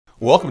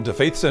Welcome to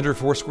Faith Center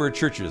Foursquare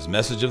Church's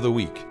Message of the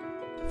Week.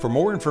 For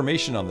more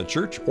information on the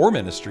church or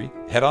ministry,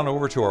 head on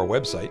over to our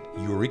website,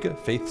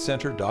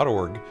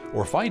 eurekafaithcenter.org,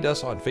 or find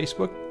us on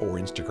Facebook or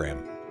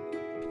Instagram.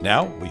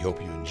 Now, we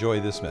hope you enjoy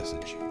this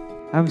message.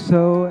 I'm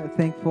so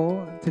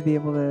thankful to be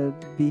able to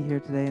be here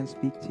today and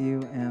speak to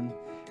you. And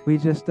we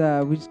just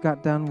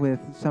got done with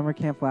summer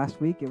camp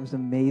last week. It was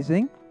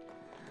amazing.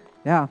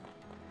 Yeah.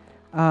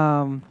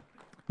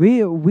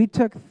 We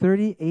took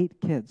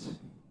 38 kids.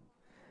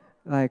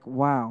 Like,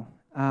 wow.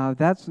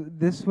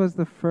 This was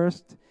the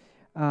first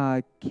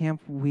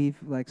camp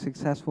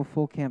successful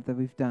full camp that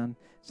we've done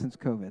since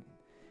COVID.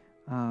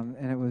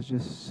 And it was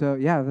just so,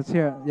 let's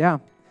hear it.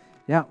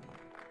 Yeah.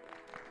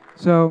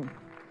 So,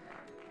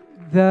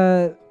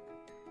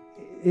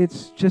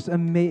 it's just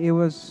it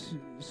was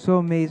so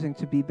amazing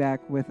to be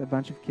back with a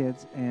bunch of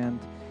kids and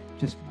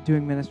just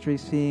doing ministry,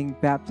 seeing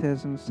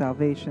baptisms,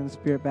 salvation,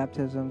 spirit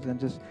baptisms, and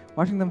just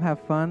watching them have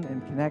fun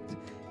and connect.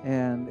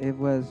 And it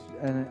was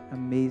an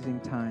amazing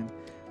time.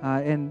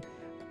 And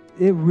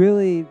it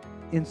really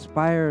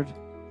inspired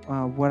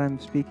what I'm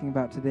speaking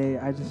about today.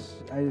 I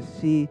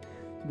just see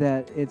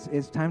that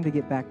it's time to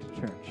get back to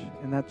church.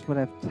 And that's what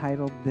I've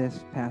titled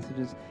this passage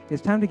is,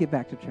 it's time to get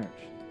back to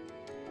church.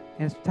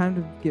 And it's time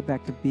to get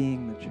back to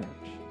being the church.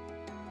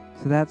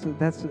 So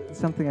that's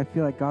something I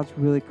feel like God's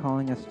really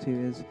calling us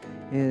to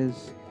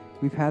is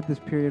we've had this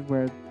period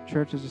where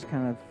church is just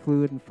kind of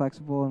fluid and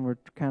flexible, and we're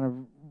kind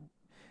of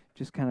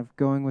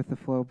going with the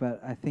flow,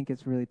 but I think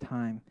it's really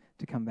time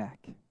to come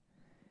back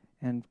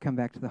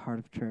to the heart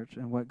of church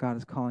and what God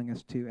is calling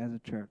us to as a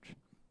church.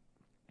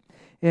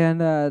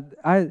 And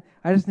I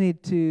just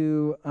need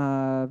to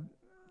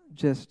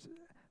just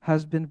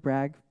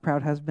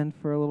proud husband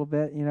for a little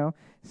bit, you know.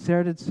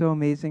 Sarah did so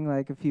amazing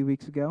like a few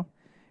weeks ago.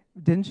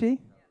 Didn't she?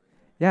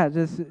 Yeah,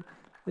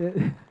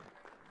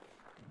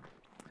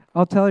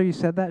 I'll tell her you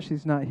said that.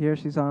 She's not here.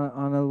 She's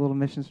on a little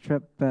missions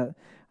trip, but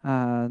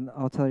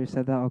I'll tell her you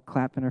said that. I'll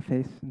clap in her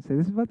face and say,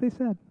 this is what they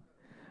said.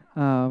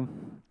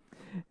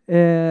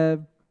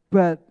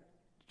 But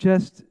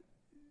just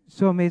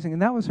so amazing.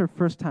 And that was her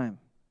first time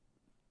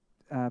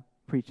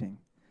preaching.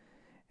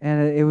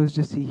 And it was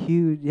just a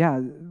huge,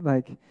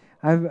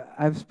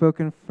 I've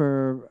spoken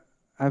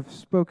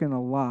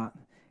a lot,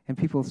 and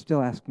people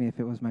still ask me if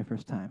it was my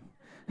first time.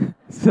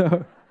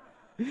 So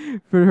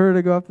for her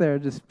to go up there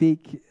and just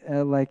speak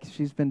like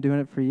she's been doing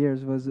it for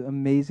years was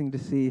amazing to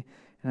see.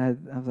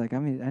 And I was like, I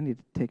need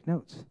to take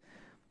notes.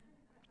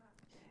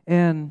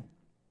 And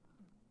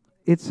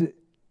it's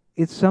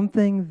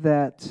something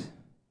that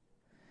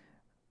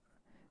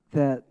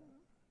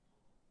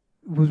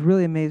was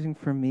really amazing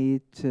for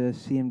me to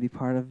see and be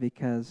part of,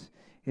 because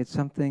it's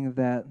something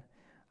that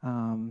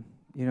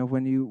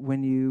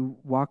when you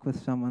walk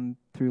with someone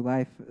through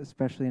life,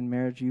 especially in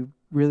marriage, you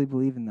really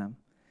believe in them,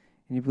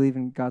 and you believe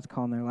in God's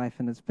call in their life.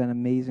 And it's been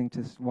amazing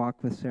to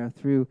walk with Sarah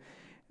through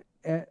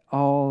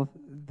all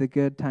the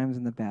good times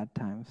and the bad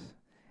times.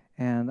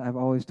 And I've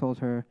always told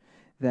her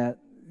that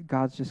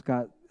God's just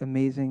got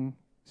amazing,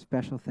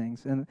 special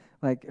things. And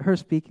like her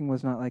speaking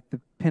was not like the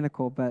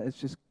pinnacle, but it's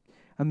just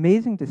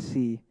amazing to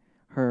see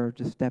her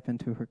just step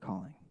into her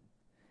calling.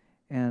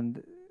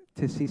 And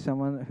to see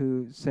someone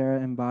who Sarah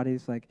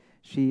embodies, like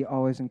she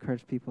always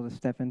encouraged people to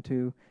step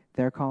into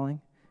their calling,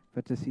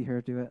 but to see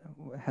her do it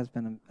has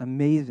been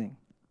amazing.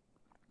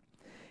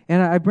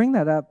 And I bring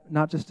that up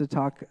not just to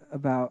talk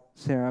about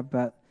Sarah,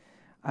 but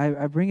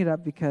I bring it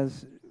up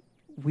because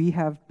we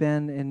have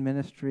been in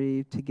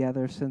ministry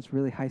together since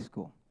really high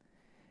school.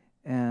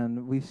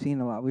 And we've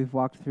seen a lot. We've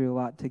walked through a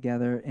lot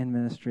together in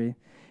ministry.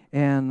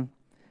 And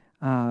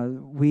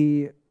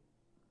when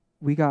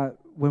we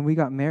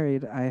got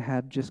married, I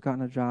had just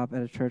gotten a job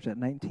at a church at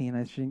 19.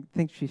 I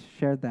think she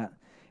shared that.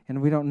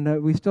 And we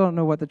still don't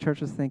know what the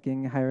church was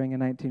thinking, hiring a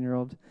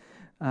 19-year-old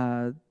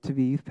to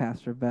be youth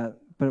pastor, but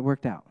it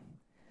worked out.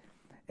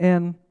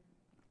 And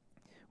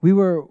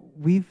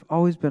we've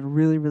always been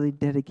really, really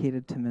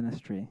dedicated to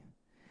ministry.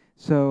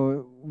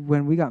 So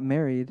when we got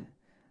married,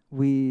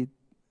 we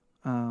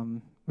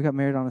got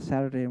married on a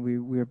Saturday, and we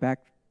were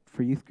back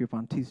for youth group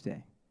on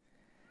Tuesday.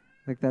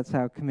 Like, that's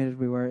how committed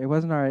we were. It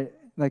wasn't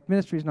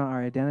ministry is not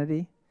our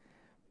identity,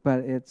 but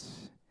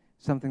it's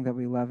something that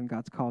we love and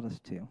God's called us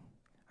to.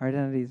 Our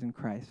identity is in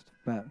Christ,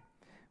 but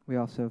we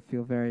also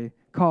feel very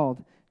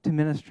called to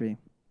ministry.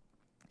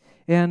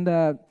 And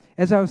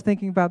as I was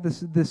thinking about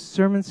this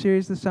sermon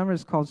series this summer,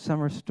 it's called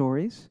Summer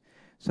Stories.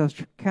 So I was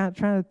trying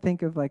to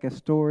think of like a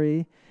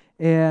story.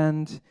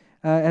 And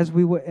as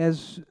we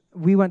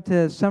went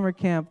to summer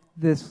camp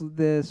this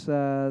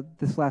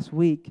last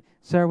week,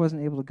 Sarah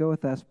wasn't able to go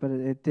with us, but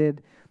it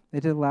did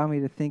allow me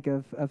to think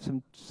of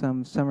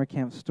some summer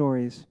camp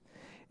stories.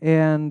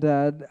 And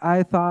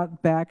I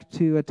thought back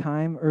to a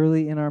time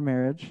early in our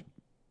marriage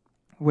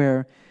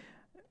where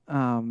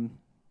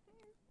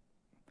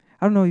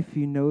I don't know if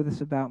you know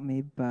this about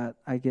me, but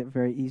I get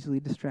very easily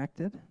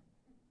distracted.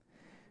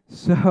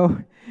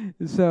 So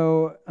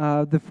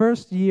the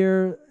first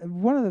year,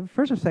 the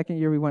first or second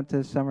year we went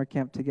to summer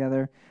camp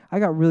together, I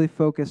got really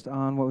focused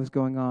on what was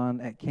going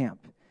on at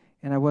camp.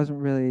 and I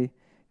wasn't really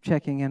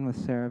checking in with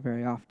Sarah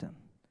very often.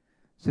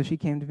 So she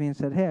came to me and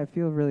said, hey, I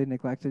feel really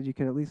neglected. You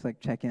could at least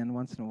check in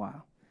once in a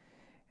while.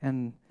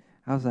 And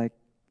I was like,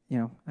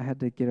 I had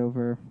to get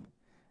over,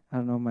 I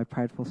don't know, my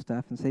prideful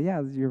stuff and say,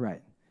 yeah, you're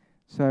right.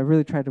 So I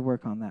really tried to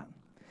work on that.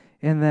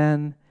 And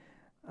then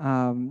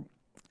I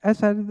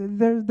decided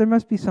there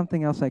must be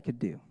something else I could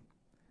do.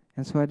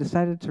 And so I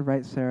decided to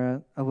write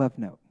Sarah a love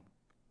note.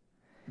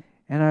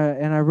 And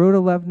I wrote a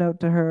love note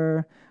to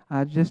her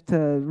just to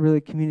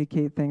really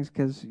communicate things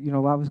because, a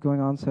lot was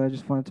going on, so I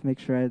just wanted to make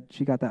sure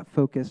she got that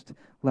focused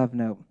love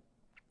note.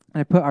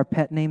 And I put our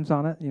pet names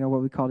on it,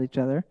 what we called each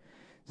other,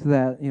 so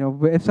that,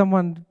 if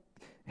someone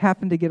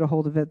happened to get a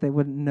hold of it, they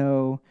wouldn't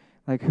know,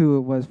 who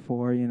it was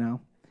for,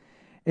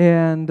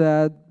 And,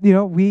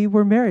 we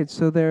were married,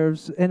 so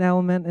there's an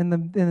element in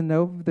the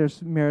note,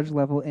 there's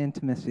marriage-level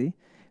intimacy.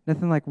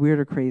 Nothing weird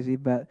or crazy,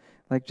 but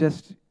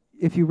just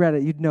if you read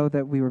it, you'd know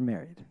that we were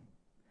married.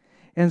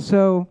 And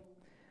so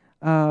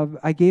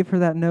I gave her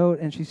that note,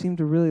 and she seemed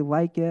to really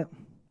like it,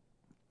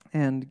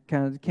 and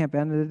kind of the camp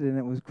ended, and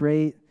it was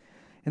great.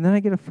 And then I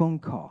get a phone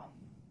call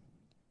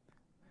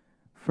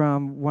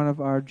from one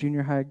of our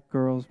junior high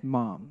girls'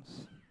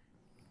 moms.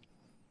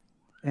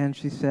 And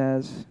she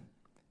says,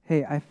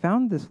 hey, I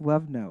found this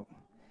love note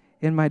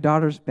in my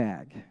daughter's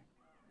bag,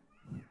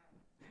 and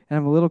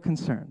I'm a little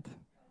concerned.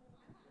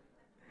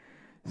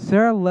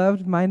 Sarah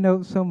loved my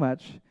note so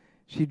much,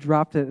 she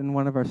dropped it in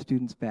one of our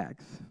students'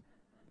 bags.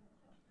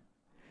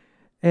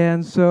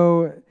 And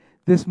so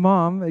this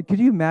mom, could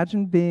you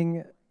imagine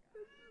being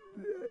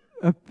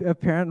a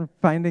parent and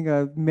finding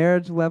a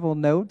marriage-level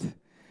note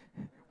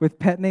with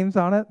pet names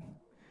on it?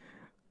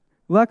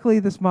 Luckily,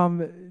 this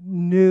mom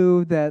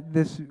knew that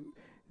this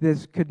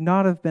could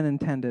not have been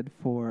intended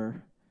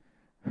for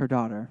her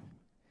daughter.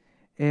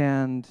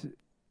 And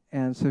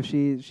so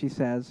she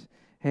says,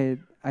 hey,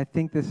 I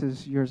think this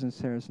is yours and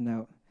Sarah's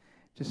note.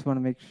 Just want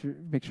to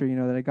make sure you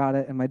know that I got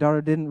it. And my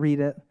daughter didn't read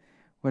it,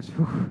 which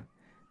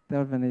that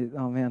would have been,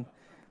 oh man.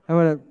 I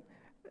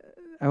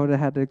would have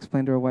had to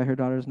explain to her why her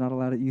daughter's not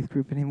allowed at youth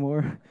group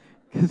anymore,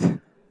 because it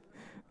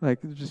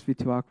would just be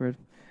too awkward.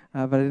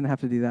 But I didn't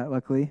have to do that,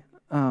 luckily.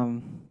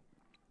 And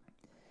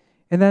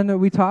then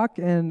we talk,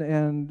 and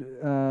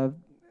I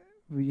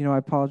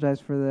apologize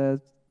for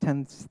the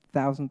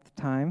 10,000th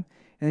time.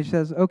 And then she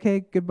says, okay,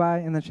 goodbye,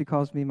 and then she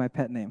calls me my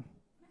pet name.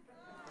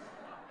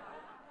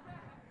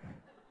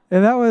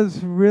 And that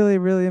was really,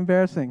 really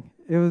embarrassing.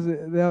 It was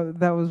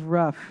that was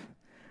rough.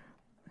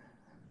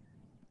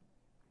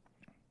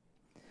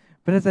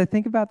 But as I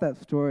think about that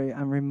story,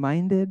 I was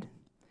reminded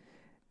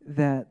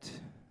that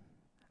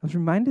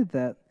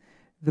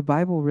the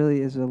Bible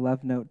really is a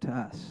love note to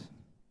us.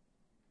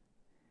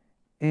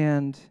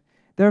 And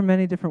there are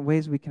many different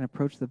ways we can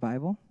approach the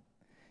Bible.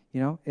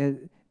 There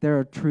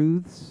are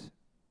truths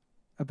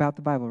about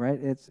the Bible,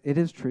 right? It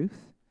is truth,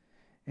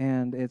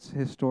 and it's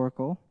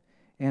historical,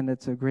 and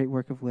it's a great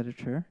work of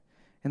literature.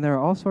 And there are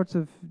all sorts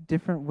of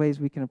different ways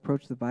we can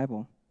approach the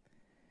Bible.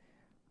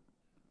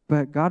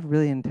 But God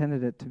really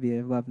intended it to be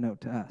a love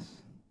note to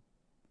us.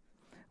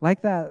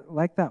 Like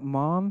that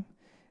mom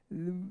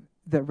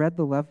that read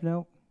the love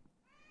note,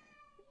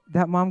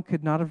 that mom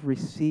could not have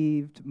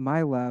received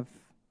my love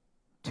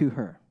to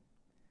her.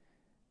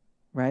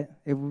 Right?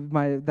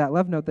 That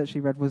love note that she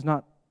read was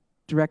not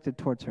directed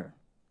towards her.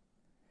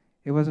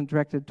 It wasn't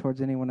directed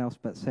towards anyone else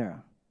but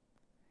Sarah.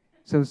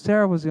 So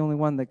Sarah was the only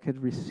one that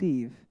could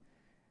receive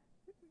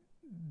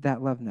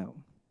that love note.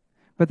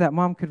 But that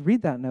mom could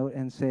read that note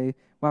and say,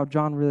 wow,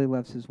 John really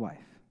loves his wife.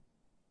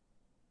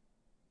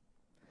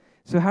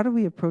 So how do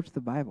we approach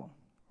the Bible?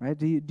 Right?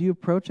 Do you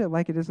approach it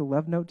like it is a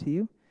love note to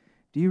you?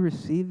 Do you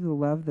receive the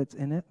love that's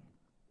in it?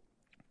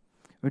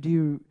 Or do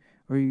you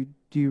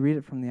read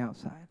it from the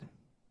outside?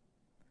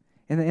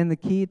 And the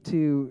key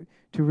to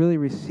really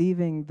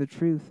receiving the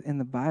truth in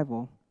the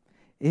Bible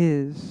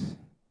is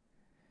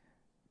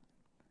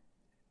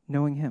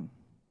knowing Him,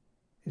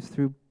 is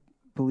through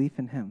belief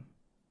in Him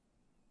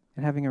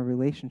and having a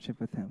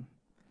relationship with Him.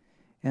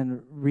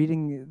 And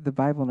reading the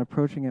Bible and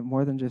approaching it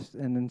more than just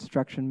an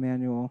instruction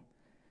manual,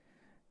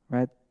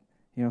 right?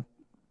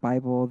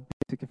 Bible,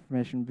 basic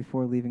information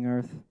before leaving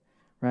Earth,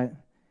 right?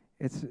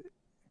 It's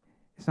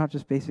not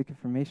just basic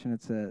information.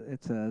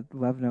 It's a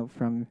love note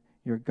from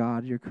your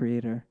God, your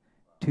Creator,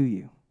 to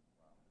you.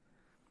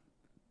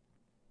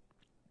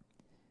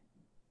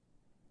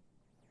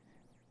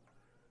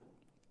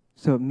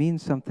 So it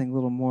means something a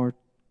little more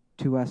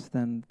to us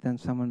than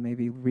someone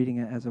maybe reading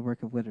it as a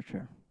work of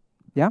literature.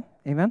 Yeah?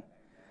 Amen?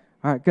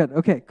 All right, good.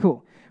 Okay,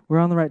 cool. We're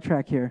on the right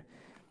track here.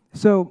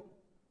 So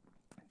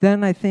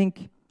then I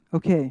think,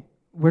 okay,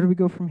 where do we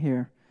go from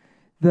here?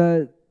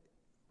 What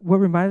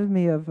reminded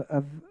me of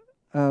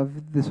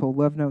this whole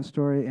love note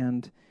story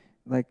and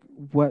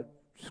what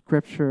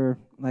Scripture,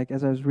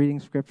 as I was reading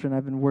Scripture and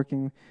I've been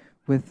working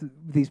with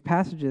these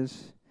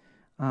passages,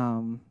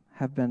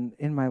 have been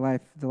in my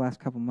life the last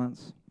couple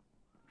months.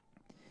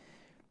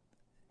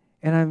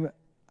 And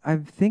I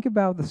think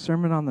about the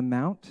Sermon on the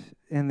Mount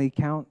and the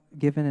account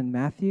given in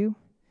Matthew,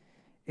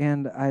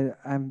 And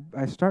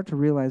I start to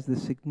realize the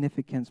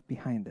significance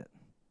behind it.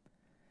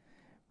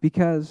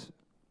 Because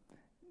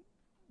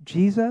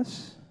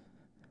Jesus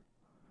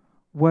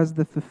was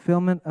the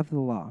fulfillment of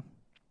the law.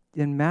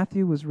 And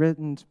Matthew was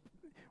written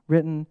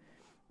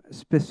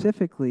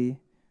specifically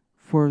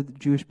for the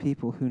Jewish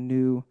people who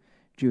knew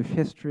Jewish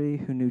history,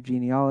 who knew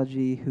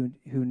genealogy,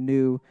 who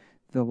knew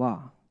the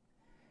law.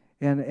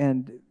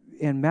 And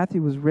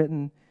Matthew was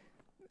written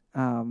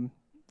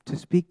to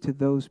speak to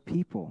those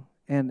people.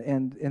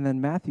 And then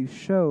Matthew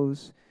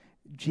shows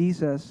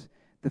Jesus,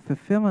 the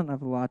fulfillment of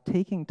the law,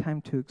 taking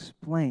time to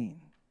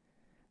explain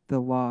the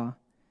law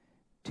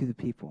to the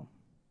people.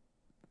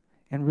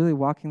 And really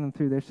walking them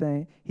through.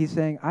 He's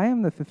saying, I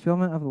am the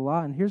fulfillment of the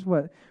law, and here's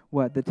what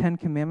the 10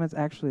 Commandments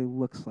actually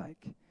looks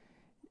like.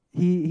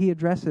 He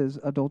addresses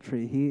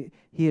adultery.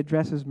 He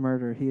addresses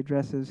murder. He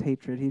addresses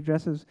hatred. He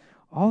addresses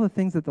all the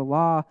things that the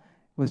law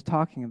was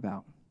talking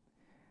about.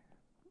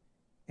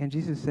 And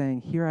Jesus is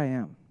saying, here I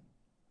am.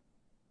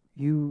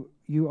 You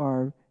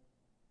are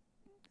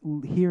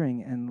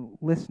hearing and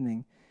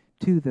listening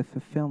to the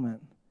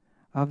fulfillment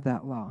of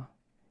that law.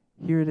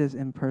 Here it is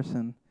in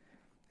person,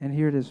 and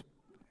here it is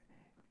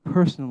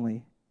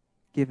personally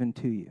given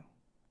to you.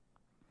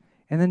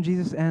 And then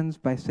Jesus ends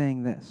by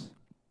saying this.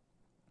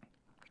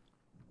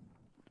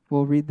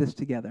 We'll read this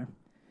together.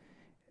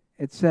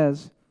 It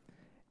says,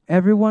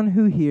 Everyone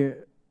who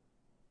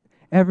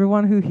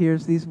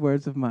hears these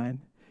words of mine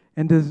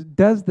and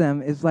does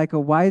them is like a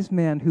wise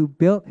man who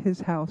built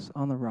his house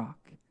on the rock.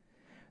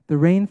 The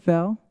rain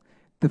fell,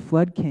 the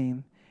flood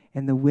came,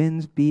 and the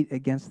winds beat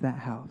against that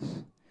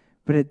house,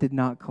 but it did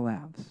not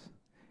collapse.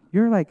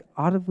 You're like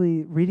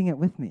audibly reading it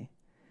with me.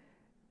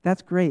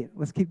 That's great.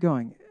 Let's keep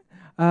going.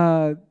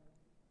 Where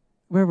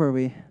were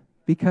we?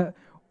 Because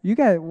you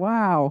guys,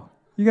 wow,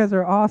 you guys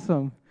are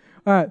awesome.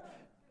 All right.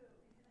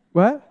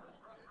 What?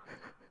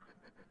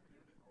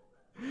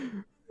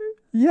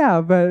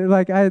 Yeah, but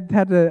like I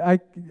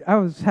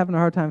was having a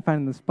hard time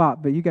finding the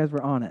spot, but you guys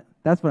were on it.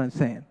 That's what I'm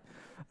saying.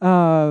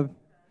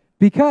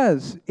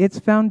 Because its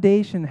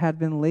foundation had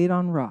been laid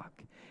on rock.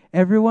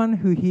 Everyone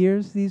who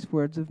hears these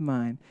words of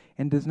mine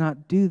and does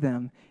not do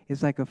them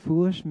is like a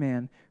foolish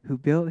man who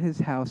built his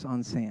house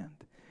on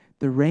sand.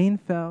 The rain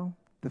fell,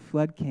 the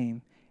flood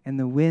came, and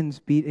the winds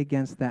beat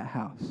against that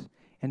house,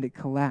 and it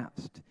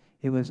collapsed.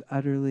 It was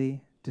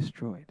utterly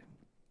destroyed.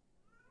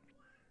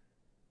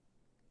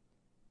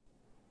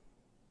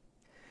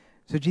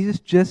 So Jesus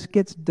just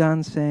gets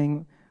done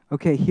saying,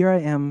 okay, here I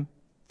am,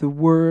 the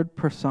Word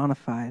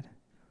personified.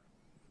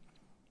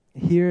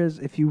 Here is,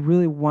 if you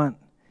really want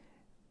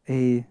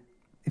an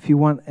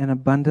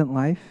abundant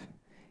life,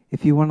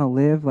 if you want to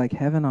live like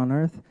heaven on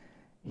earth,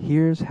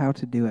 here's how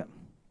to do it.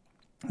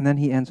 And then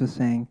he ends with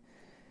saying,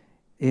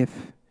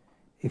 if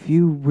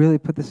you really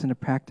put this into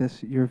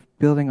practice, you're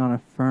building on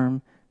a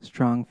firm,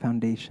 strong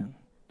foundation.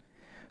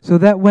 So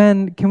that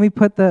can we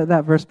put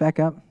that verse back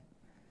up?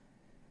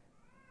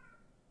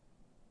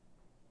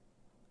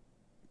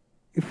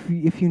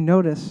 If you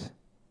notice,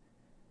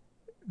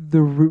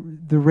 the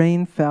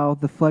rain fell,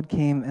 the flood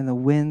came, and the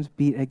winds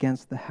beat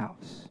against the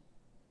house.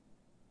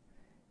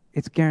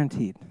 It's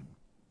guaranteed.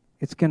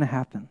 It's going to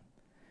happen.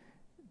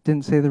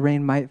 Didn't say the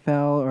rain might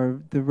fell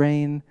or the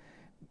rain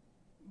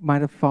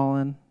might have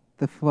fallen.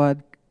 The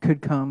flood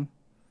could come.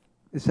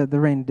 It said the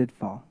rain did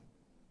fall.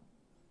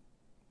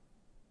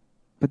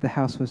 But the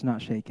house was not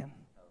shaken.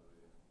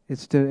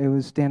 It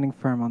was standing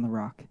firm on the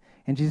rock.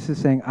 And Jesus is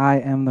saying,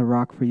 I am the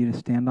rock for you to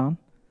stand on.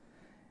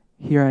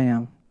 Here I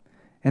am.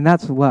 And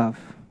that's love,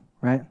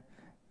 right?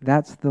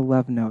 That's the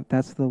love note.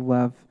 That's the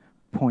love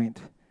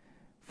point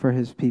for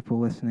his people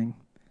listening.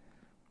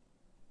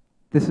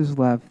 This is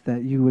love,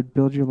 that you would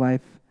build your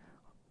life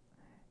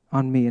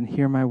on me and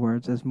hear my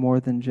words as more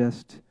than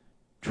just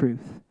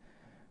truth,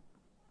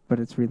 but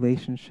it's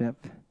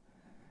relationship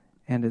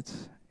and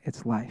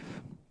it's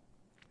life.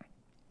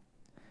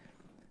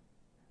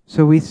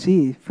 So we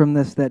see from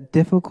this that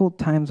difficult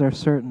times are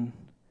certain,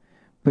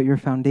 but your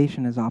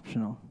foundation is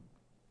optional.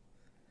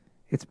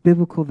 It's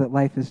biblical that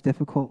life is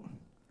difficult,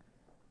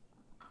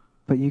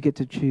 but you get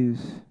to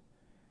choose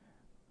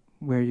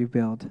where you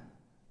build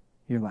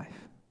your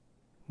life,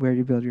 where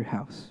you build your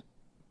house.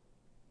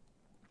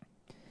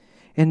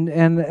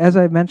 And as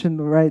I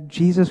mentioned, right,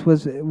 Jesus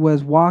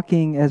was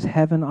walking as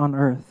heaven on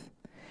earth.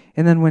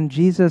 And then when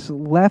Jesus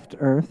left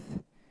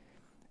earth,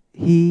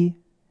 he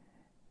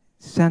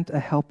sent a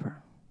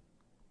helper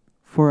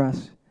for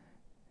us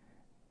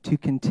to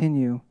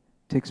continue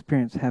to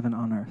experience heaven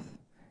on earth.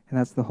 And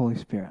that's the Holy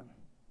Spirit.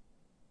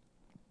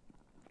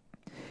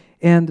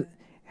 And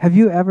have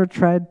you ever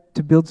tried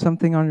to build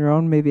something on your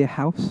own, maybe a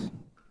house?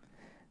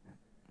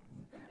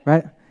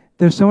 Right?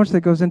 There's so much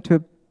that goes into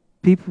it.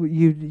 People,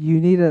 you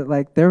need it.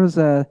 Like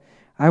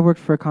I worked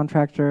for a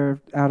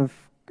contractor out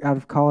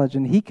of college,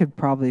 and he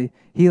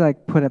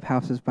put up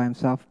houses by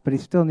himself, but he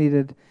still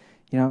needed,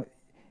 some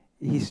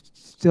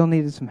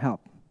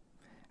help.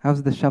 I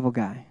was the shovel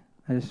guy.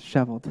 I just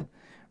shoveled,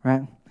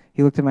 right?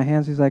 He looked at my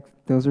hands. He's like,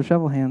 "Those are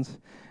shovel hands,"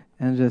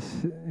 and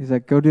he's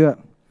like, "Go do it."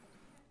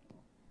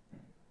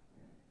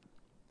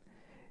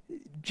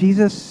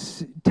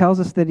 Jesus tells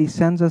us that he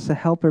sends us a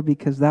helper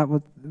because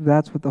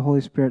that's what the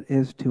Holy Spirit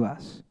is to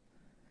us.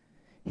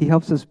 He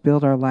helps us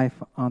build our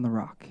life on the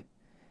rock.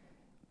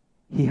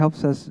 He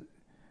helps us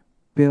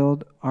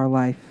build our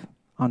life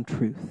on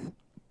truth.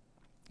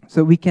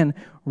 So we can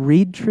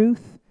read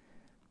truth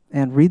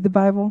and read the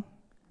Bible,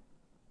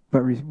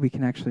 but we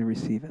can actually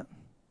receive it.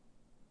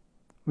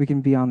 We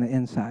can be on the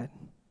inside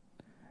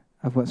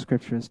of what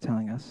Scripture is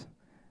telling us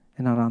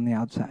and not on the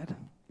outside.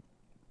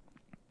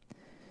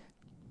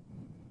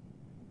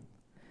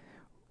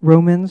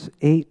 Romans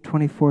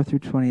 8:24 through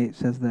 28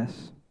 says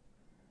this: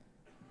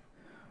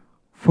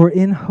 For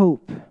in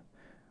hope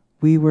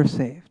we were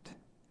saved.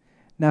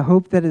 Now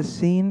hope that is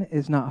seen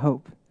is not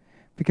hope,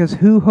 because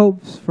who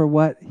hopes for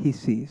what he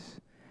sees?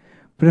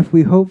 But if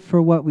we hope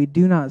for what we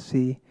do not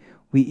see,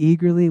 we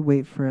eagerly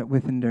wait for it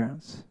with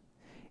endurance.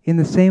 In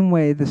the same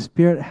way, the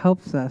Spirit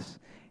helps us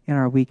in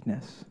our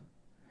weakness.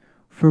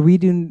 For we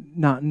do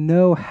not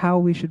know how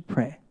we should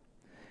pray,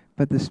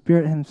 but the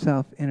Spirit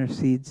himself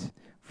intercedes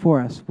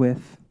for us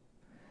with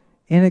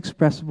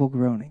inexpressible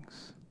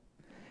groanings.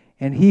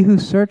 And he who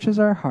searches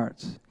our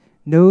hearts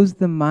knows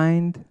the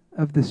mind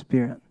of the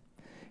Spirit,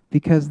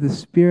 because the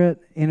Spirit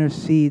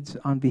intercedes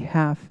on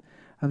behalf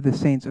of the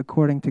saints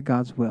according to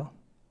God's will.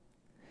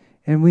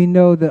 And we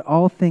know that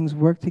all things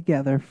work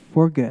together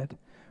for good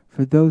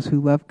for those who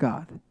love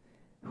God,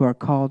 who are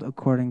called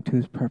according to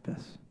his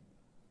purpose.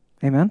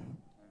 Amen?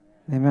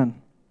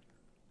 Amen.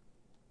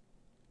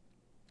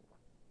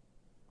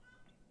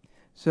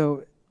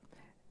 So,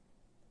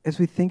 as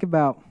we think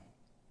about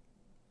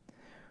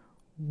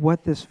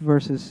what this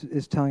verse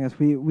is telling us,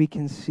 we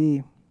can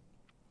see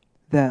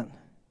that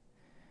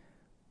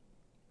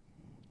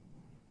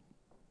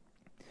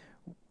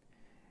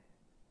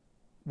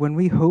when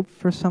we hope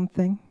for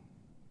something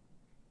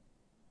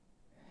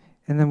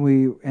and then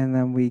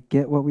we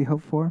get what we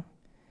hope for,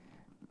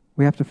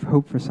 we have to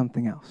hope for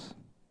something else.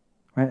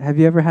 Right? Have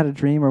you ever had a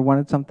dream or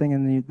wanted something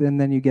and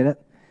then you get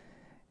it?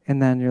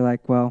 And then you're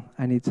like, well,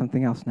 I need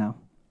something else now.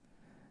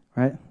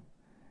 Right?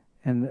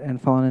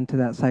 And falling into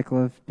that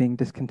cycle of being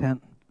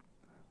discontent.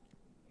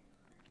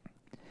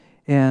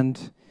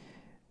 And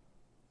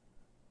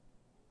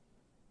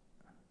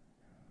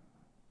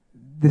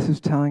this is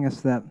telling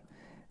us that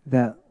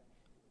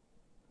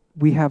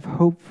we have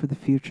hope for the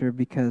future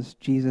because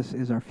Jesus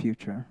is our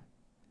future.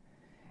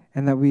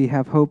 And that we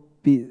have hope,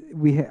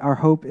 our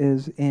hope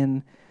is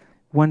in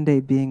one day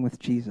being with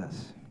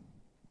Jesus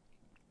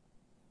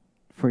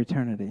for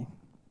eternity.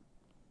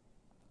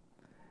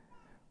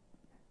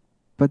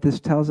 But this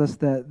tells us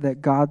that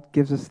God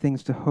gives us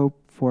things to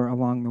hope for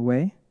along the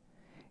way.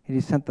 And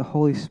he sent the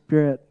Holy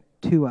Spirit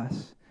to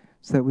us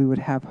so that we would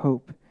have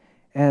hope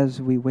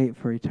as we wait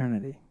for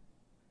eternity.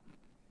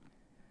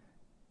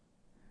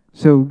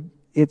 So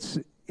it's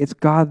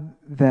God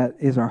that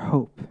is our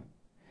hope.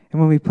 And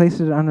when we place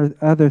it on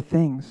other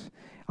things,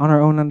 on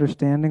our own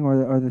understanding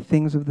or the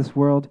things of this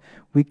world,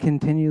 we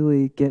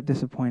continually get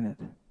disappointed.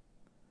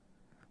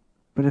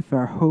 But if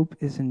our hope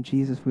is in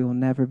Jesus, we will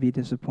never be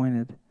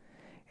disappointed.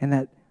 And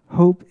that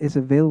hope is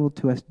available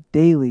to us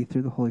daily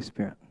through the Holy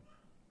Spirit.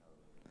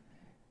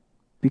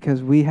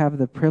 Because we have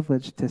the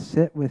privilege to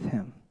sit with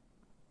him.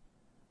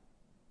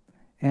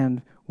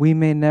 And we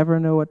may never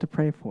know what to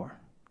pray for.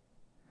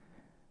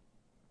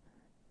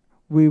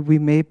 We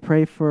may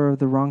pray for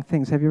the wrong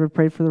things. Have you ever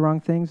prayed for the wrong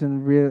things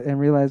and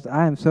realized,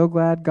 I am so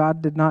glad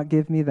God did not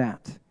give me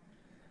that?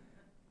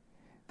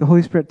 The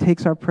Holy Spirit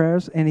takes our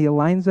prayers and he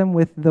aligns them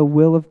with the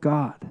will of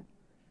God.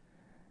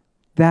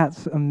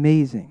 That's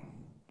amazing.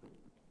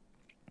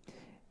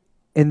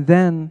 And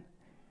then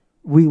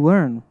we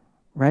learn,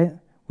 right?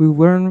 We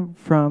learn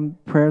from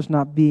prayers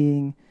not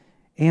being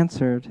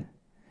answered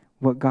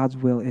what God's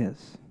will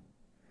is.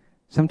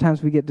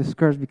 Sometimes we get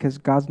discouraged because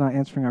God's not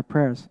answering our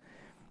prayers.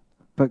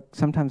 But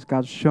sometimes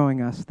God's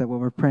showing us that what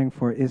we're praying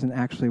for isn't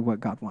actually what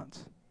God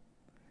wants.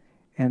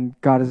 And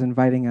God is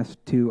inviting us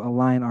to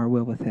align our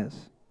will with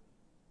his.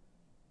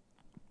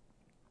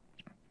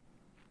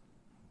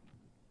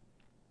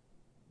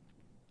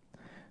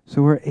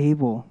 So we're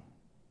able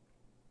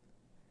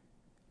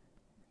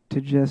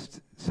to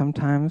just,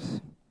 sometimes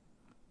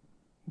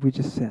we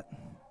just sit.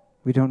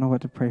 We don't know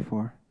what to pray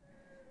for.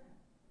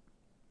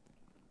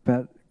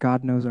 But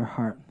God knows our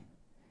heart.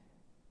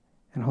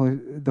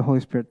 And the Holy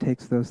Spirit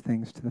takes those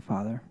things to the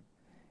Father,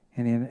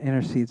 and he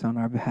intercedes on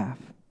our behalf.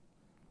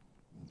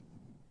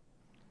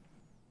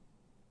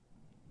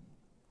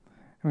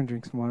 I'm going to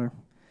drink some water.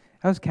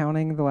 I was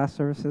counting the last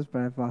services,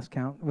 but I've lost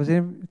count. Was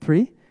it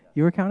 3?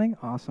 You were counting?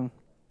 Awesome.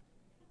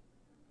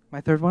 My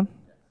third one?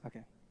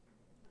 Okay.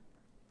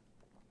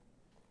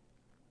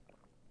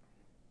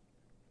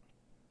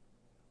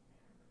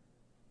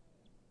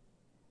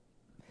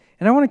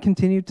 And I want to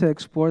continue to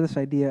explore this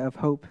idea of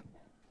hope.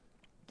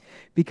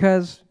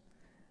 Because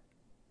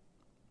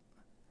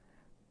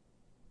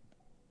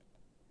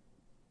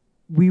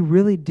we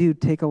really do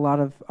take a lot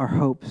of our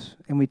hopes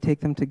and we take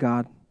them to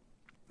God.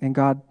 And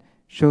God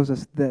shows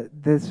us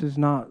that this is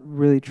not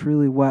really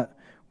truly what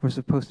we're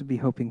supposed to be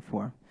hoping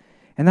for.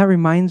 And that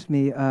reminds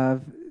me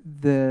of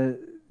the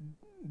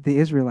the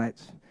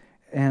Israelites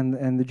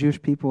and the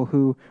Jewish people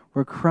who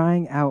were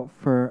crying out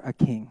for a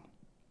king.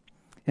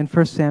 In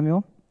 1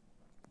 Samuel,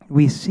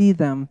 we see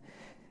them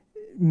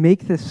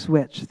make this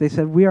switch. They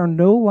said, we are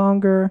no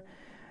longer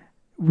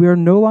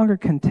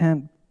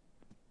content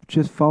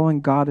just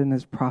following God and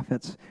his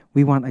prophets.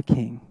 We want a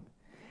king.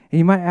 And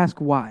you might ask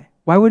why.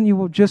 Why wouldn't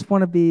you just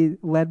want to be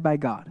led by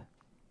God?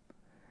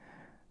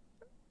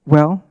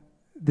 Well,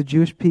 the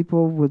Jewish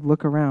people would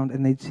look around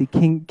and they'd see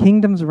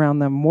kingdoms around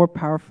them more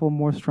powerful,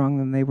 more strong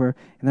than they were,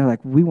 and they're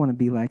like, we want to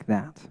be like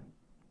that.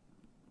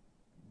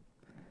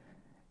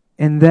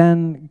 And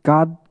then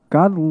God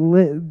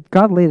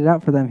laid it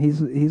out for them.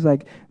 He's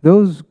like,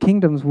 those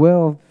kingdoms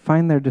will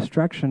find their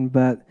destruction,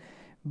 but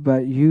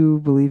you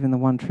believe in the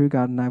one true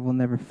God, and I will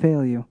never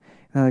fail you. And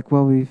they're like,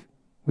 well, we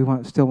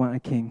still want a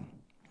king.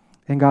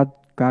 And God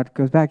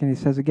goes back and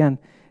he says again,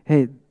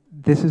 hey,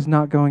 this is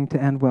not going to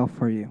end well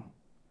for you.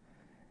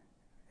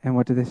 And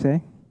what do they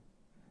say?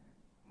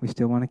 We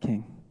still want a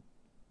king.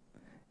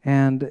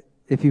 And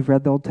if you've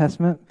read the Old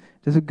Testament,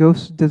 does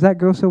that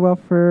go so well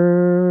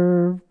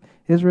for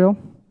Israel?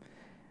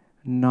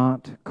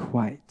 Not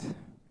quite.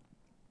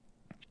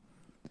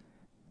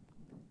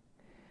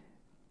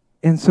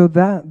 And so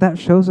that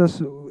shows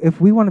us, if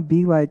we want to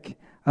be like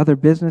other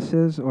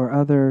businesses or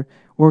other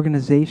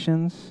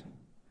organizations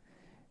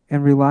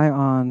and rely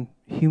on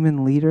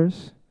human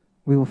leaders,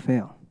 we will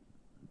fail.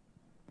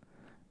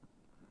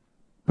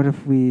 But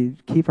if we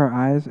keep our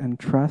eyes and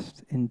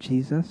trust in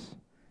Jesus,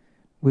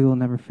 we will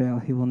never fail.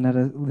 He will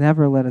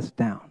never let us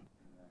down.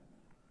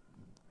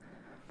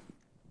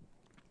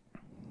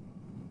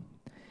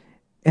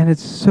 And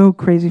it's so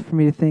crazy for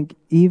me to think,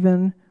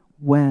 even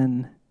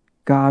when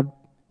God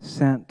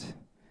sent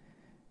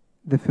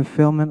the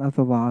fulfillment of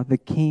the law, the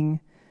king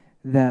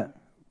that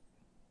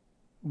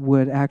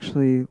would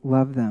actually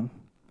love them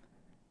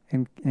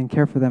and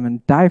care for them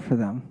and die for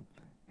them,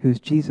 who's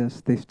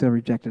Jesus, they still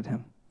rejected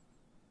him.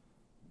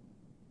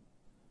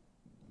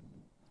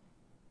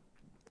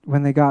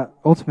 When they got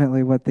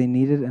ultimately what they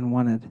needed and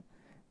wanted,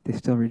 they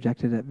still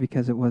rejected it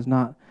because it was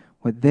not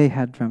what they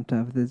had dreamt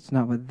of. It's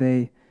not what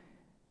they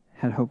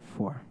had hoped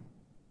for.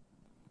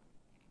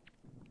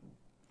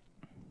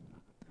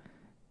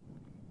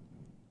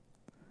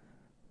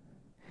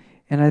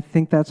 And I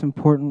think that's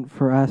important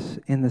for us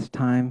in this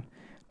time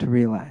to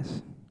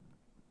realize.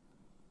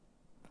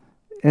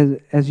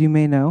 As you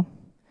may know,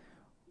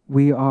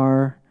 we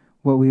are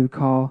what we would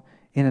call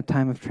in a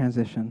time of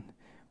transition.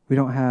 We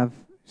don't have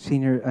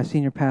a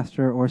senior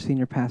pastor or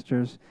senior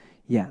pastors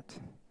yet.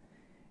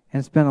 And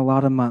it's been a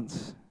lot of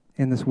months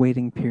in this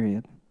waiting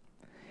period.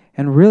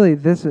 And really,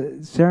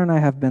 Sarah and I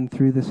have been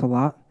through this a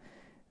lot.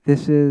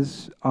 This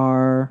is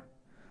our,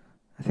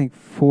 I think,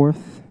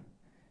 fourth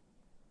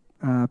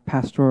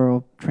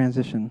pastoral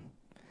transition.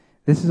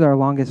 This is our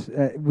longest.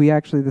 We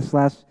actually this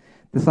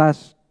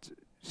last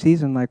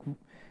season, like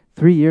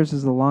 3 years,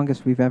 is the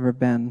longest we've ever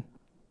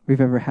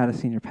had a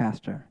senior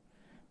pastor,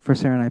 for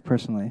Sarah and I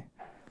personally.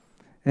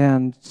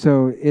 And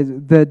so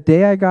the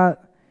day I got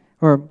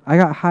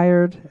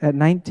hired at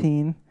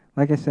 19,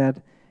 like I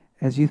said,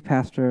 as youth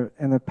pastor,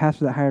 and the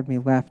pastor that hired me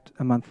left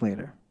a month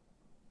later.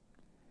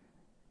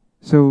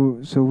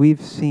 So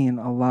we've seen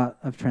a lot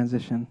of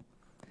transition.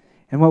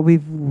 And what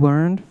we've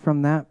learned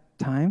from that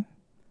time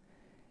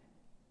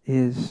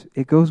is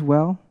it goes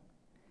well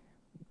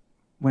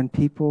when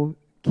people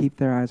keep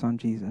their eyes on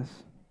Jesus.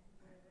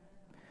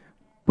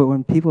 But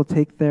when people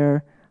take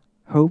their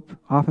hope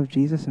off of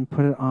Jesus and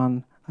put it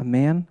on a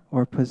man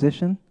or a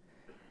position,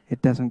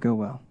 it doesn't go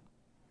well.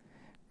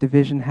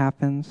 Division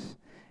happens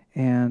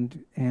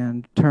and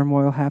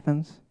turmoil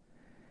happens.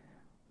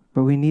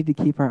 But we need to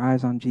keep our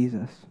eyes on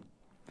Jesus.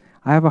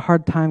 I have a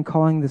hard time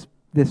calling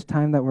this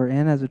time that we're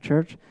in as a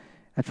church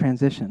a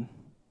transition.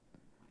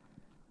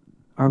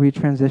 Are we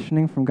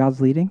transitioning from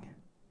God's leading?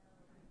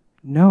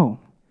 No.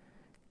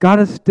 God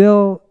is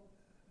still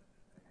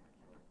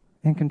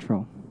in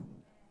control.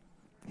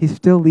 He's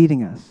still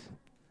leading us.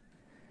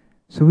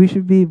 So we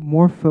should be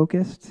more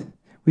focused.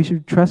 We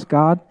should trust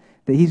God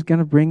that He's going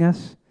to bring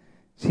us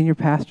senior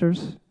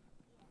pastors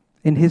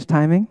in His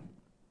timing.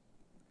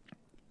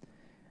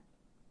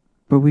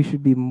 But we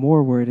should be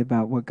more worried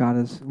about what God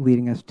is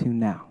leading us to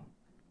now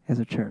as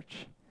a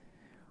church.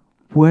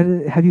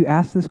 Have you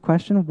asked this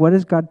question? What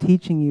is God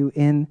teaching you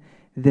in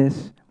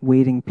this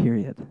waiting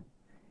period?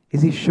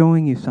 Is He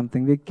showing you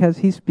something? Because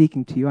He's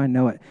speaking to you, I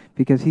know it,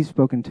 because He's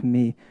spoken to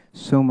me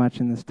so much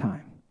in this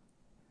time.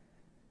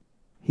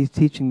 He's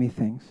teaching me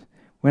things.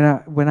 When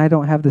I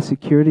don't have the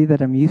security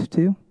that I'm used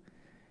to,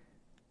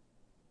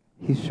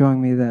 He's showing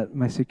me that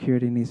my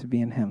security needs to be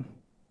in Him.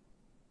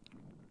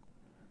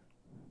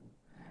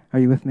 Are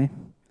you with me?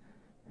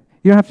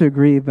 You don't have to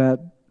agree, but,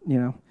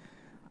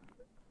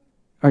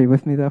 are you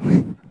with me,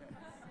 though?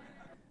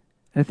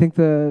 I think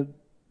the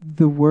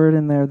word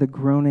in there, the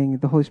groaning,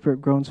 the Holy Spirit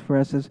groans for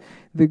us, is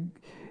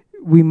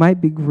we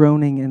might be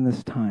groaning in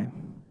this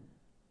time.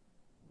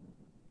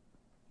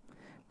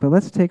 But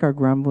let's take our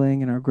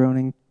grumbling and our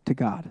groaning to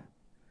God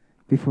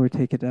before we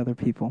take it to other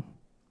people.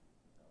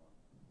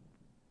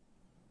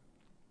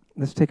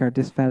 let's take our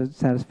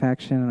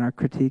dissatisfaction and our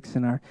critiques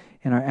and our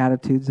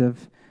attitudes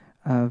of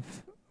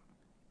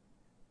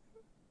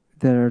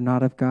that are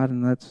not of God,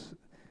 and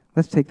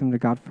let's take them to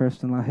God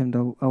first and allow Him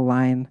to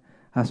align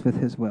us with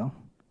His will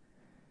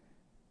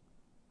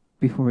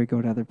before we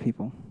go to other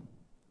people.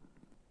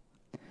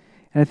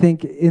 And I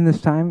think in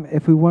this time,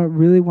 if we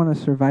really want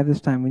to survive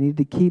this time, we need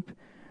to keep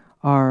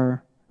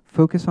our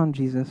focus on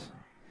Jesus,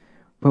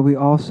 but we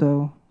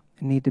also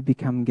need to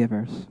become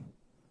givers.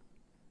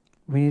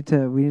 We need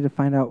to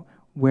find out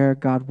where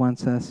God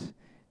wants us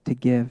to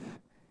give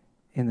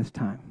in this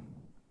time,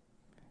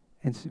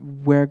 and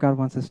where God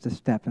wants us to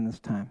step in this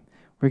time.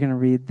 We're going to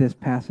read this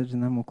passage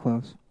and then we'll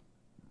close.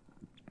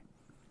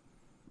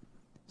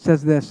 It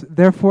says this,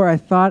 "Therefore I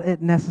thought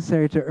it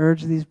necessary to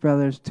urge these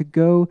brothers to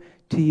go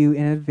to you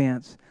in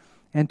advance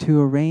and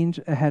to arrange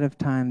ahead of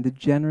time the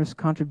generous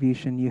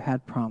contribution you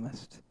had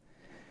promised.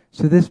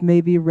 So this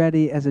may be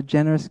ready as a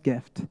generous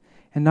gift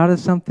and not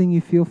as something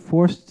you feel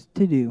forced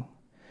to do.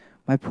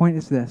 My point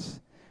is this,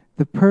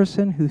 the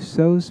person who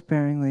sows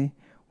sparingly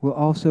will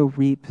also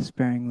reap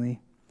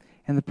sparingly,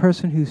 and the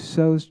person who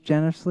sows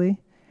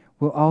generously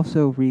will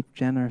also reap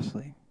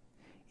generously.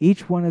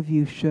 Each one of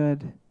you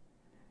should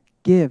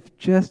give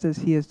just as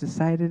he has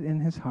decided in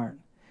his heart,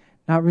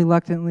 not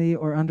reluctantly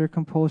or under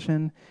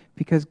compulsion,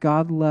 because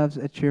God loves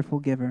a cheerful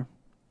giver.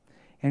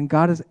 And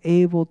God is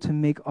able to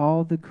make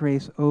all the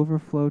grace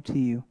overflow to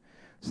you,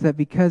 so that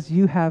because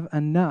you have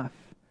enough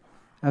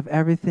of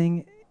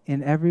everything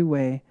in every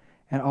way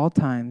at all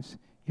times,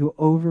 you will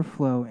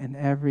overflow in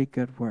every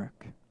good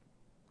work.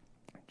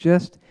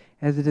 Just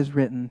as it is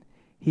written,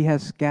 He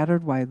has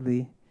scattered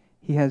widely,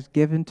 He has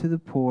given to the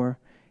poor,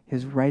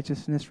 His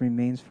righteousness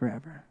remains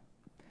forever.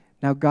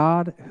 Now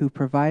God, who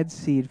provides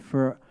seed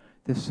for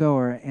the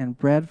sower and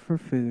bread for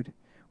food,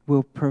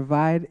 will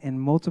provide and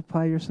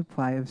multiply your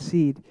supply of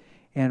seed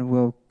and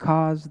will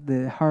cause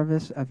the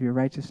harvest of your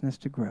righteousness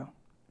to grow.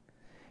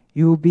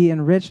 You will be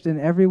enriched in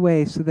every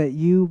way so that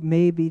you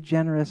may be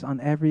generous on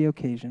every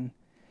occasion,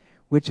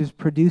 which is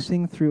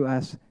producing through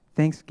us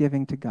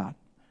thanksgiving to God.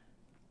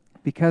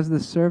 Because the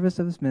service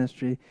of this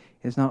ministry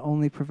is not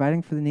only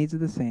providing for the needs of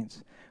the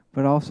saints,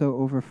 but also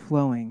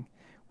overflowing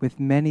with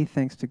many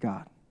thanks to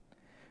God.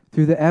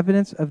 Through the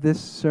evidence of this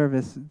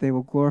service, they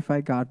will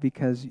glorify God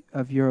because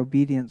of your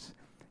obedience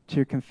to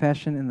your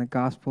confession in the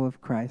gospel of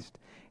Christ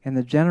and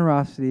the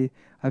generosity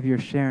of your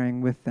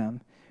sharing with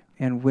them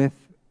and with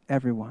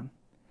everyone.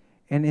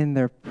 And in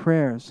their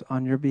prayers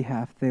on your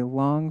behalf, they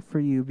long for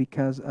you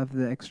because of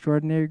the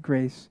extraordinary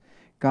grace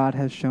God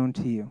has shown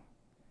to you.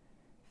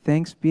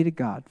 Thanks be to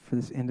God for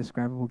this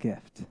indescribable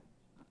gift."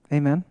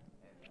 Amen.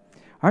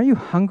 Aren't you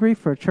hungry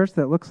for a church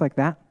that looks like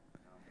that?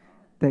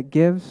 That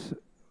gives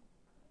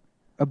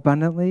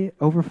abundantly,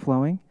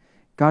 overflowing.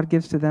 God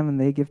gives to them and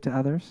they give to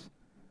others.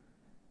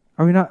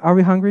 Are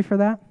we hungry for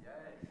that? Yes.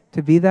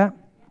 To be that?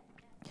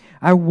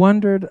 I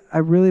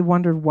really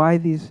wondered why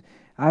these,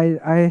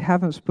 I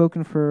haven't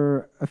spoken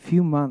for a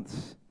few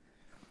months.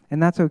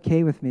 And that's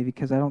okay with me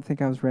because I don't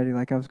think I was ready.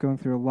 Like I was going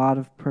through a lot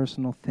of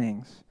personal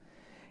things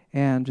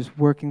and just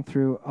working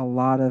through a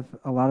lot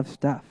of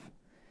stuff.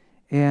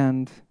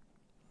 And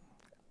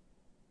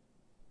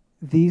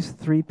these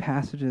 3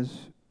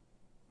 passages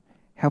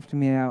helped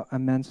me out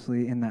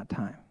immensely in that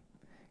time.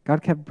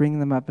 God kept bringing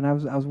them up, and I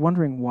was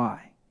wondering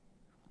why.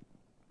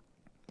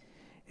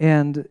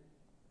 And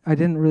I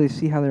didn't really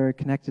see how they were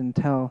connected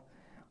until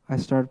I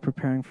started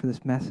preparing for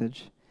this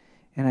message.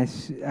 And I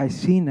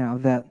see now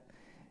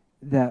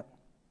that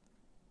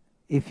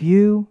if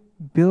you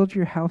build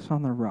your house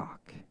on the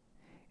rock,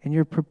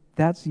 and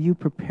that's you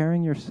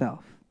preparing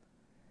yourself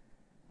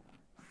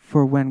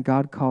for when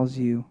God calls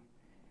you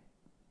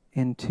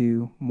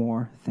into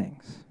more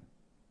things.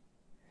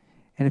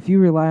 And if you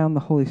rely on the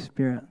Holy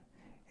Spirit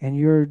and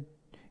you're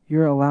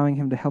allowing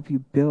Him to help you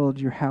build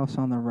your house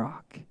on the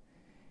rock,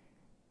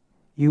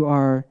 you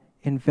are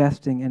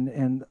investing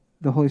and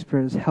the Holy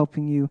Spirit is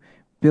helping you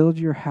build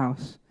your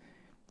house,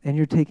 and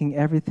you're taking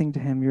everything to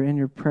Him. You're in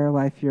your prayer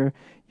life.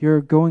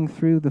 You're going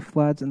through the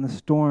floods and the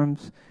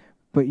storms,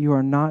 but you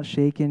are not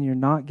shaken. You're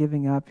not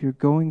giving up. You're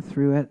going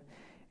through it,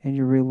 and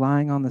you're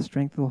relying on the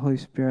strength of the Holy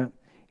Spirit,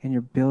 and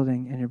you're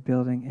building, and you're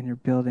building, and you're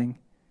building.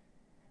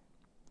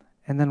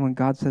 And then when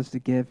God says to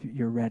give,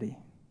 you're ready.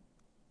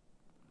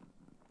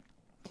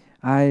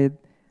 I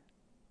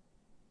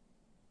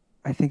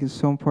think it's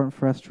so important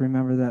for us to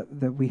remember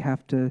that we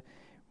have to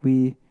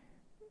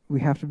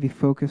be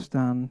focused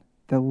on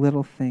the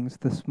little things,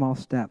 the small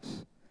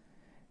steps.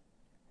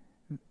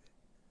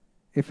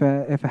 If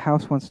a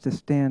house wants to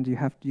stand, you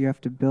have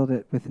to build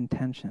it with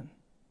intention.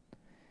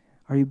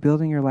 Are you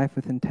building your life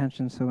with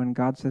intention so when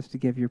God says to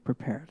give, you're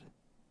prepared?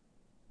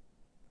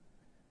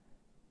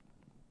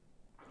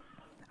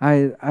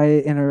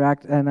 I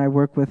interact and I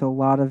work with a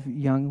lot of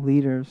young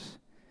leaders,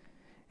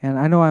 and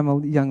I know I'm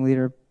a young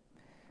leader,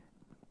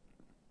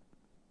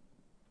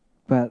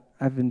 but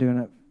I've been doing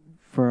it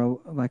for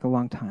a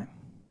long time.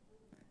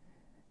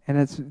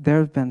 And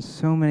there's been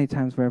so many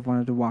times where I've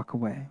wanted to walk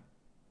away.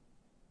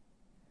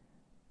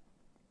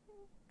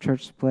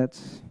 Church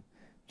splits,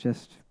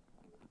 just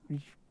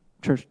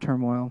church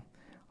turmoil,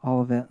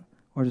 all of it,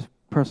 or just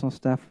personal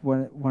stuff,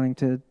 wanting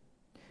to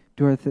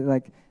do our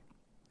like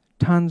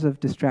tons of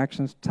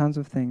distractions, tons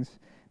of things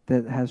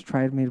that has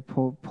tried me to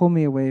pull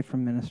me away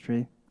from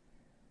ministry.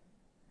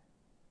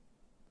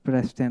 But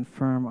I stand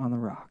firm on the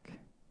rock. And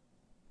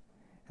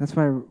that's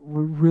why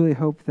we really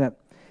hope that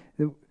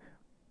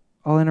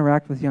I'll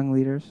interact with young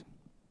leaders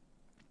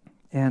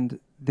and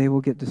they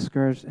will get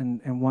discouraged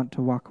and want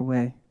to walk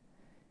away.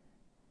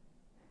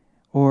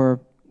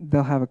 Or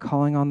they'll have a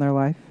calling on their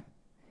life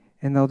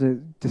and they'll be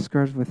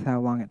discouraged with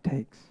how long it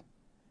takes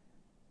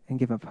and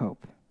give up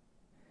hope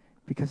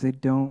because they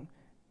don't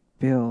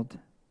build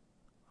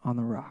on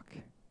the rock.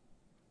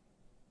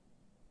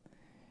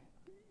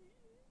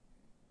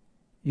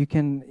 You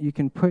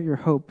can put your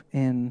hope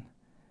in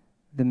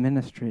the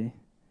ministry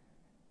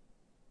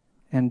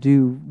and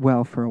do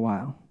well for a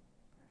while.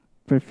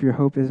 But if your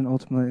hope isn't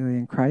ultimately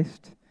in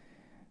Christ,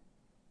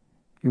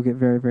 you'll get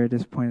very, very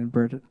disappointed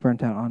and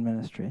burnt out on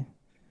ministry.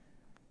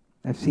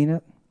 I've seen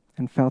it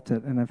and felt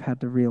it, and I've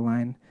had to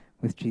realign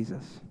with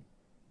Jesus.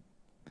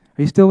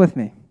 Are you still with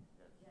me?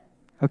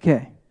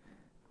 Okay.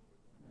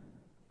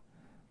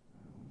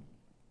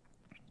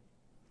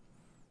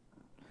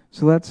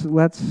 So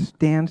let's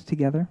stand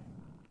together.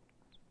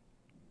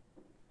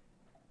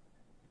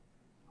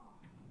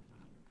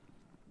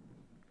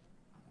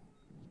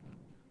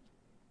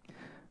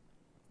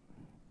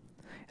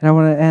 And I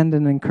want to end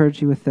and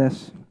encourage you with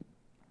this.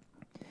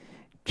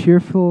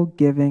 Cheerful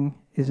giving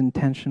is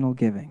intentional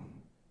giving.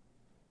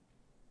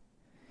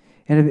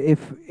 And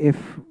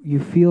if you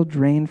feel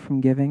drained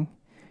from giving,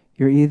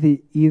 you're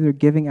either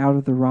giving out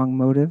of the wrong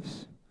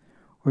motives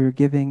or you're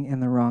giving in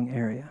the wrong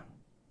area.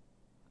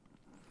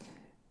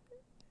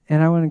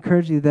 And I want to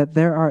encourage you that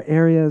there are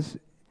areas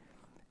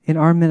in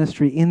our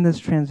ministry, in this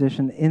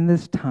transition, in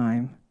this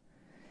time,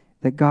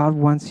 that God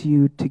wants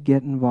you to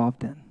get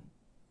involved in.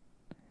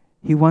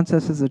 He wants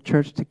us as a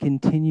church to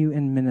continue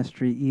in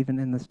ministry even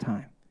in this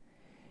time.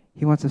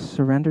 He wants us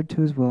surrendered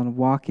to His will and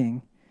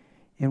walking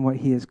in what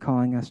He is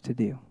calling us to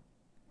do.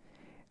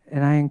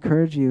 And I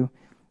encourage you,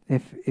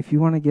 if you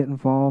want to get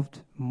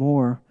involved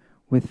more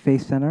with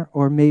Faith Center,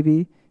 or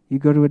maybe you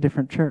go to a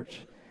different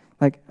church.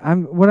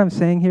 What I'm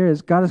saying here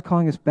is God is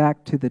calling us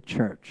back to the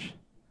church.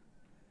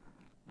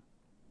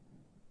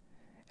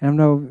 And I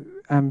know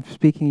I'm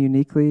speaking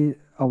uniquely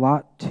a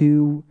lot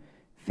to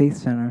Faith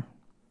Center,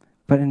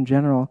 but in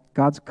general,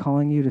 God's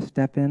calling you to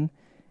step in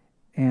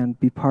and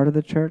be part of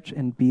the church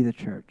and be the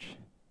church.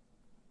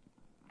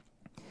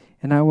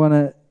 And I want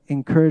to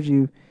encourage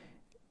you.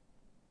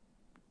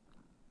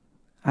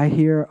 I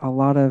hear a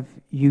lot of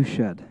 "you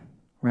should,"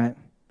 right?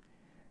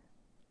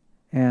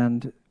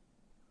 And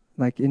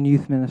like in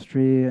youth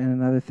ministry and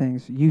in other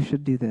things, you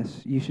should do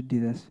this, you should do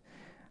this.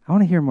 I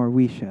want to hear more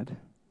 "we should."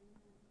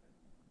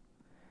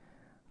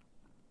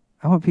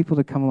 I want people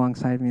to come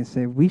alongside me and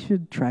say, we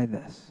should try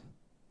this.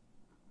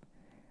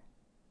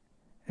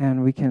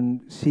 And we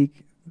can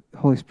seek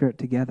Holy Spirit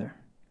together,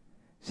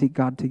 seek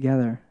God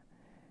together,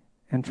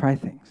 and try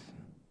things.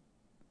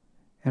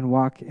 And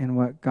walk in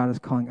what God is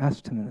calling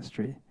us to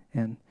ministry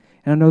in.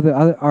 And I know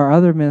that our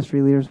other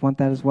ministry leaders want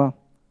that as well.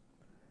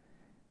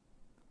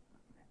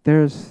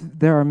 There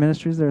are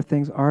ministries, there are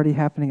things already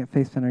happening at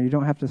Faith Center. You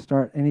don't have to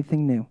start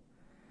anything new.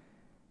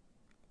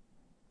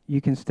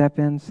 You can step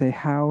in, say,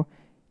 how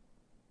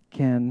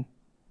can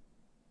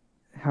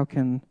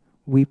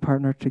we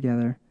partner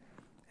together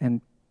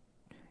and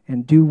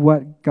do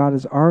what God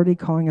is already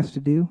calling us to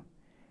do,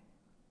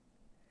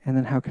 and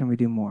then how can we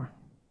do more?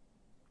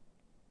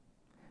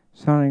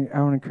 So I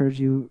want to encourage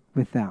you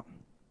with that.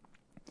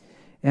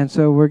 And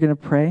so we're going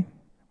to pray.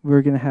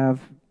 We're going to have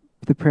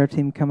the prayer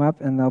team come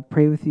up, and they'll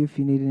pray with you if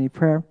you need any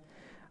prayer.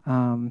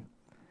 And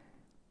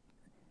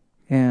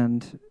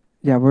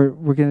yeah, we're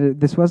going to.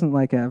 This wasn't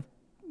like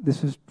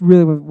this was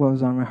really what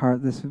was on my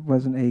heart. This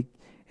wasn't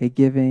a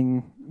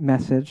giving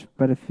message,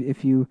 but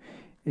if you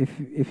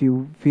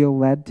feel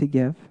led to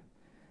give,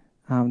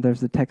 there's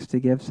the text to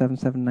give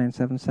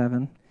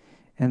 77977,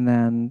 and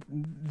then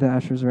the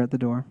ushers are at the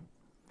door.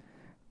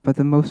 But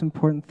the most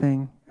important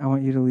thing I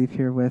want you to leave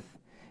here with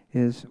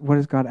is, what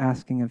is God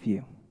asking of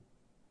you?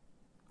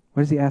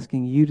 What is He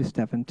asking you to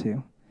step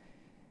into?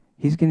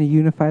 He's going to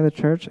unify the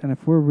church, and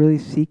if we're really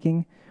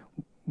seeking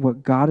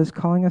what God is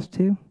calling us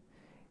to,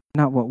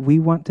 not what we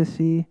want to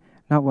see,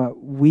 not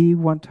what we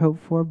want to hope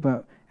for,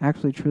 but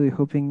actually truly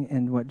hoping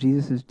in what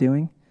Jesus is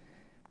doing,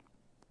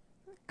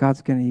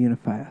 God's going to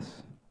unify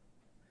us.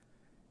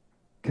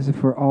 Because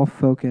if we're all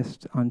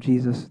focused on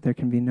Jesus, there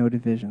can be no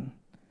division,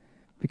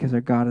 because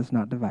our God is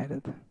not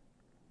divided.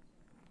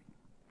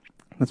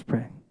 Let's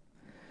pray.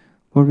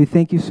 Lord, we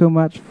thank you so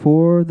much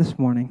for this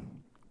morning.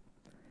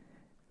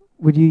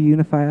 Would you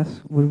unify us?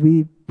 Would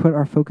we put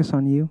our focus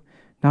on you,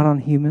 not on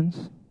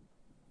humans?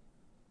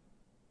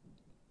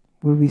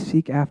 Would we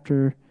seek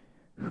after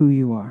who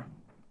you are?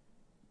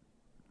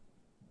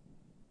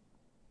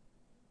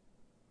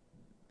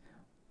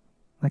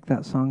 Like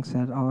that song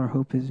said, all our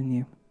hope is in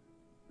you.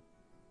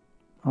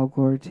 All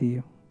glory to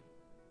you.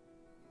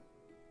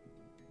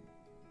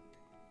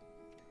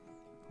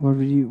 Lord,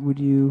 would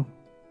you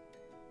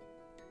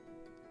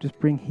just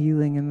bring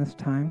healing in this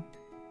time?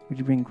 Would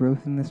you bring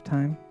growth in this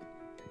time?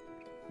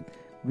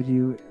 Would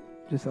you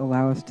just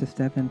allow us to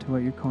step into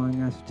what you're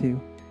calling us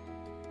to?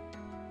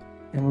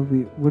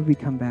 And would we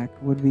come back?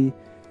 Would we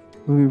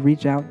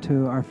reach out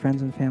to our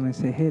friends and family and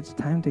say, hey, it's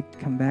time to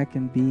come back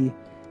and be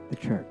the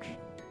church.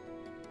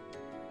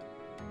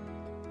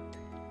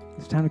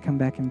 It's time to come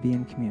back and be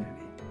in community.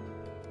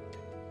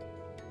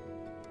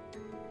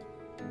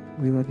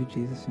 We love you,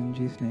 Jesus, in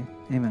Jesus' name.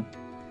 Amen.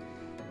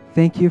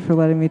 Thank you for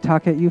letting me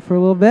talk at you for a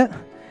little bit.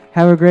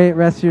 Have a great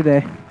rest of your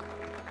day.